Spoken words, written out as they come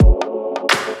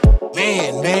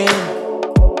land, man.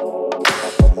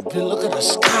 Look at the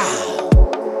sky.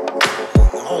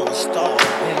 All the stars,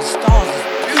 man. The stars are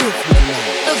beautiful,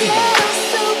 man. Look at that.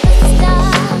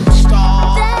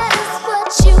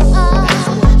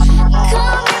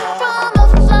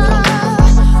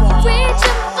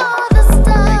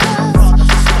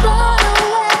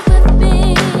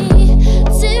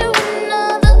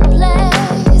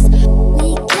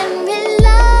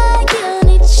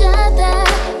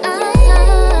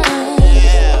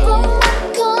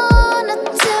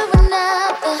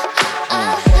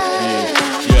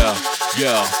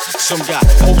 Yeah, some got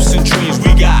hopes and dreams,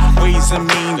 we got ways and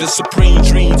means. The supreme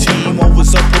dream team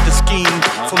always up with the scheme.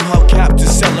 From hubcap to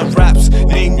selling raps,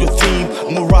 name your theme.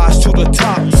 I'ma rise to the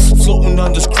top, floating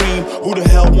under screen. Who the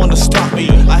hell wanna stop me?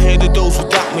 I hated those who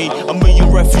doubt me. A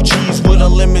million refugees with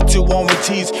unlimited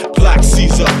warranties. Black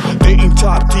Caesar, dating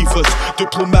top divas,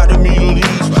 diplomatic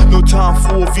immunities. No time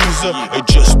for a visa, it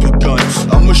just begun.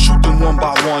 I'ma shoot them one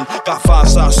by one. Got 5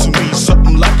 sides to me,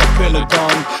 something like a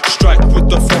pentagon. Strike with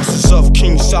the forces of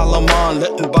King Solomon,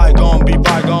 letting bygone be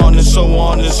bygone, and so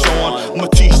on and so on. I'ma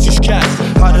teach these cats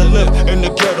how to live in the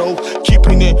ghetto,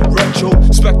 keeping it retro,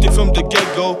 expected from the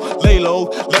get-go. Lay low,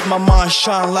 let my mind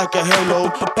shine like a halo.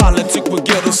 Politic with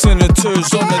ghetto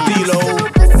senators on the D-Lo.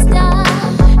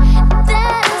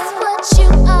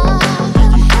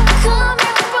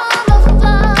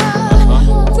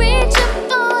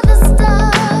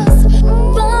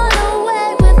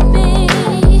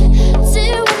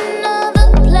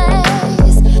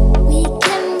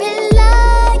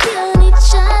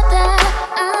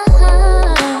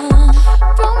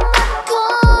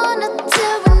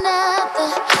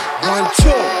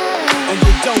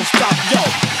 Don't stop, yo.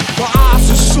 My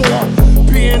eyes are sore,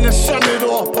 being a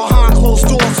senator behind closed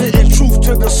doors, hitting truth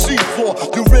to the C4.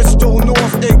 Your wrist don't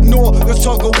north, ignore the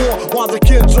tug of war while the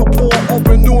kids are poor.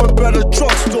 Open new and better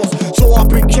drugstores, so I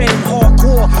became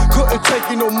hardcore. Couldn't take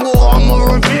it no more.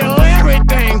 I'ma reveal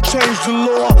everything, change the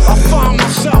law. I find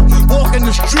myself walking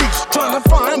the streets, trying to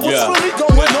find what's really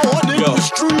going on in the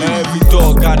street. Every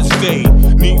dog got his day,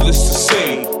 needless to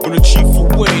say. When the chief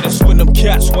away, that's when them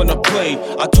cats wanna play.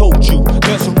 I told you,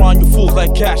 dance around you fools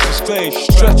like Cassius Clay.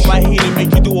 Stretch my heat and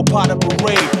make you do a pot of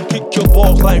parade. Kick your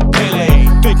balls like Pele,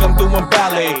 think I'm doing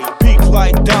ballet. Peak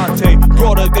like Dante,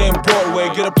 broader than Broadway.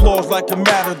 Get applause like a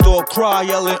matador, cry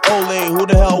yelling ole. Who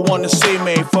the hell wanna say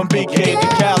me from Big K to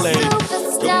Calais?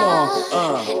 Come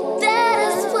on, That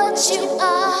is what you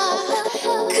are.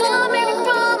 Coming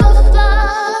from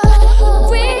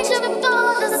afar, reaching for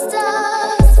the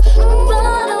stars.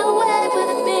 Run away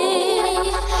with me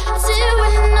to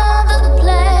another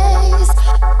place.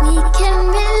 We can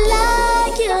rely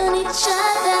on each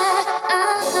other.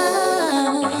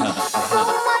 From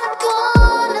one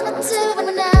corner to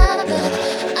another.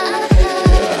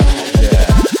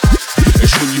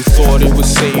 It's when you thought it was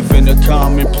safe in a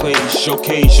common place.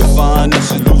 Showcase your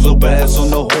finest and lose a bass on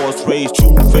the horse race.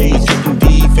 Two-face, getting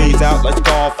D-face out like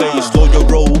Scarface. Slow your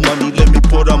roll money, let me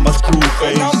put on my screw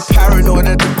face. I'm paranoid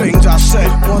at the things I say,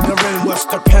 wondering what's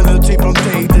the penalty from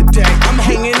day to day. I'm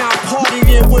hanging out,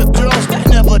 partying with girls that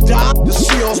never die. The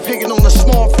CEO's picking on the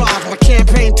small fries, my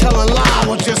campaign telling lies. I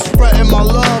was just spreading my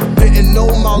love, didn't know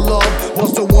my love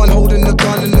was the one holding the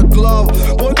gun in the glove.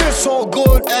 But it's all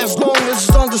good as long as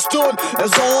it's understood.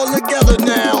 It's all together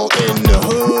now in